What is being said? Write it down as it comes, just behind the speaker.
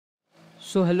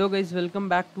So hello guys, welcome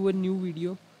back to a new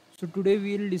video. So today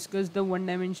we will discuss the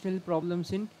one-dimensional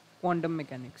problems in quantum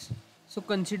mechanics. So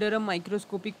consider a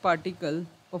microscopic particle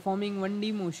performing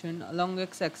 1D motion along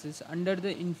x-axis under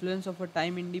the influence of a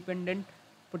time-independent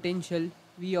potential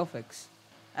V of x.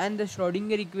 And the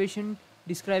Schrödinger equation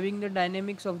describing the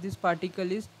dynamics of this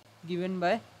particle is given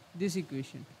by this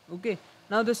equation. Okay,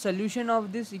 now the solution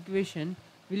of this equation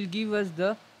will give us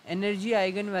the energy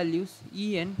eigenvalues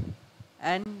En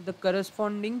and the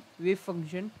corresponding wave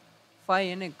function phi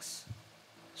n x.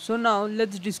 So now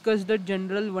let's discuss the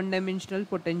general one-dimensional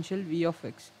potential V of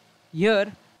x.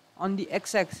 Here on the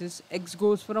x-axis, x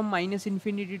goes from minus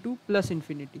infinity to plus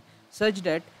infinity, such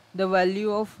that the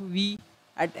value of V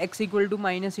at x equal to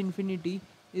minus infinity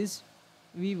is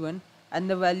V1 and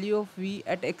the value of V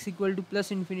at x equal to plus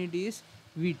infinity is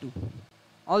V2.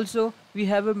 Also, we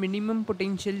have a minimum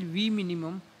potential V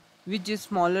minimum which is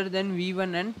smaller than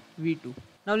V1 and V2.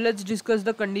 Now let's discuss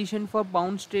the condition for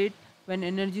bound state when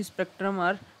energy spectrum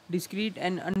are discrete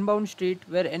and unbound state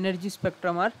where energy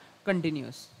spectrum are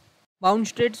continuous. Bound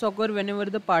states occur whenever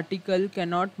the particle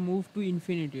cannot move to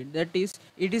infinity, that is,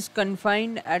 it is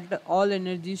confined at all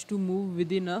energies to move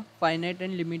within a finite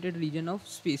and limited region of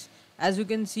space. As you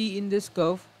can see in this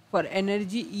curve, for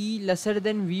energy E lesser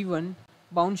than V1,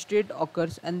 bound state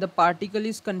occurs and the particle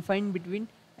is confined between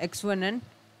x1 and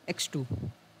x2.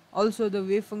 Also, the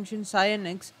wave function psi n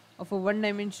x of a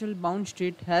one-dimensional bound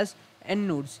state has n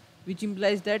nodes, which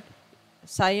implies that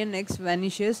psi n x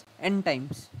vanishes n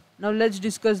times. Now let's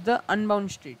discuss the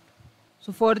unbound state.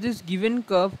 So for this given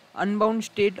curve, unbound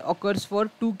state occurs for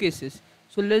two cases.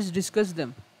 So let's discuss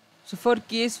them. So for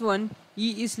case 1,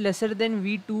 E is lesser than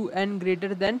V2 and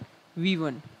greater than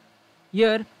V1.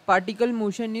 Here particle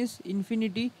motion is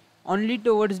infinity only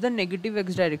towards the negative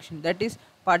x direction, that is,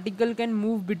 particle can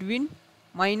move between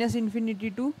minus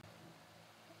infinity to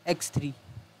x3,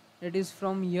 that is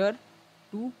from here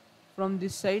to from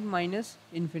this side minus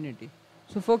infinity.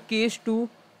 So for case 2,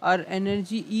 our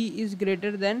energy E is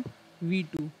greater than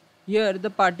V2. Here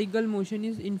the particle motion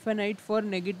is infinite for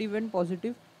negative and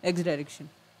positive x direction.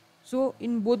 So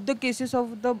in both the cases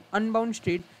of the unbound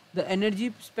state, the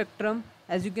energy spectrum,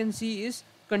 as you can see, is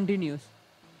continuous.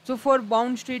 So for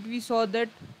bound state we saw that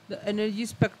the energy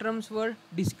spectrums were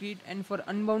discrete and for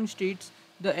unbound states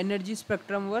the energy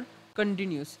spectrum were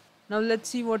continuous. Now let's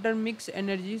see what are mixed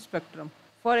energy spectrum.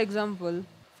 For example,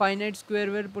 finite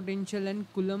square wave potential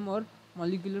and Coulomb or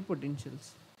molecular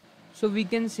potentials. So we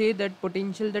can say that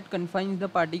potential that confines the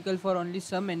particle for only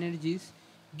some energies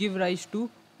give rise to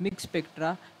mixed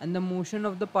spectra, and the motion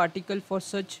of the particle for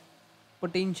such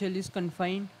potential is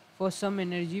confined for some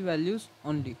energy values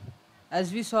only.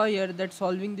 As we saw here that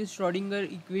solving this Schrödinger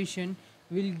equation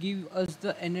will give us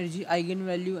the energy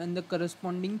eigenvalue and the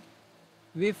corresponding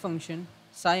wave function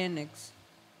psi n x.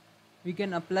 We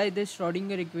can apply this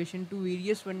Schrödinger equation to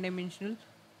various one-dimensional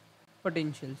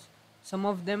potentials. Some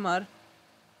of them are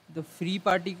the free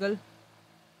particle,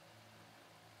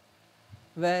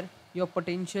 where your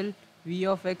potential V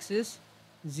of x is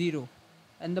 0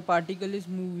 and the particle is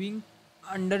moving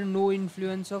under no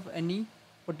influence of any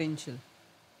potential.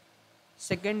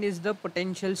 Second is the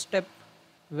potential step,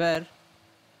 where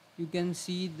you can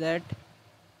see that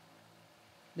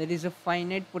there is a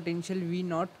finite potential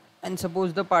V0 and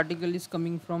suppose the particle is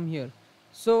coming from here.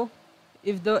 So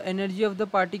if the energy of the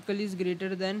particle is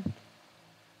greater than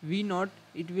V0,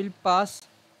 it will pass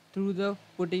through the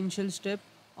potential step,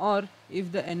 or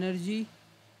if the energy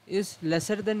is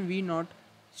lesser than V0,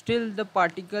 still the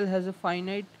particle has a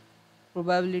finite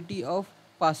probability of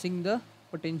passing the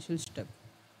potential step.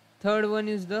 Third one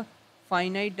is the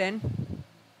finite and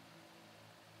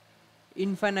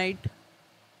infinite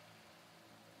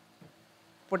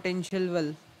potential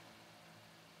well.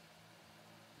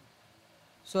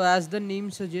 So as the name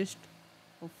suggests,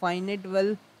 a finite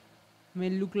well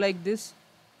may look like this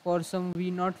for some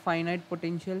V0 finite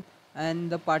potential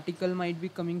and the particle might be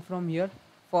coming from here.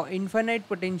 For infinite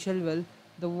potential well,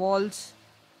 the walls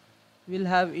will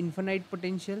have infinite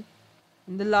potential,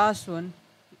 and the last one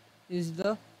is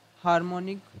the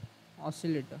harmonic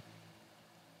oscillator.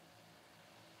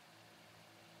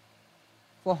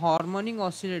 For harmonic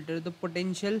oscillator, the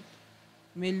potential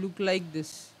may look like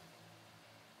this,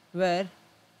 where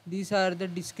these are the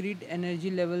discrete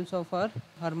energy levels of our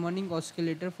harmonic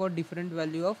oscillator for different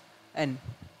value of n.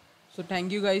 So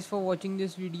thank you guys for watching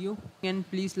this video, and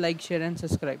please like, share and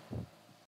subscribe.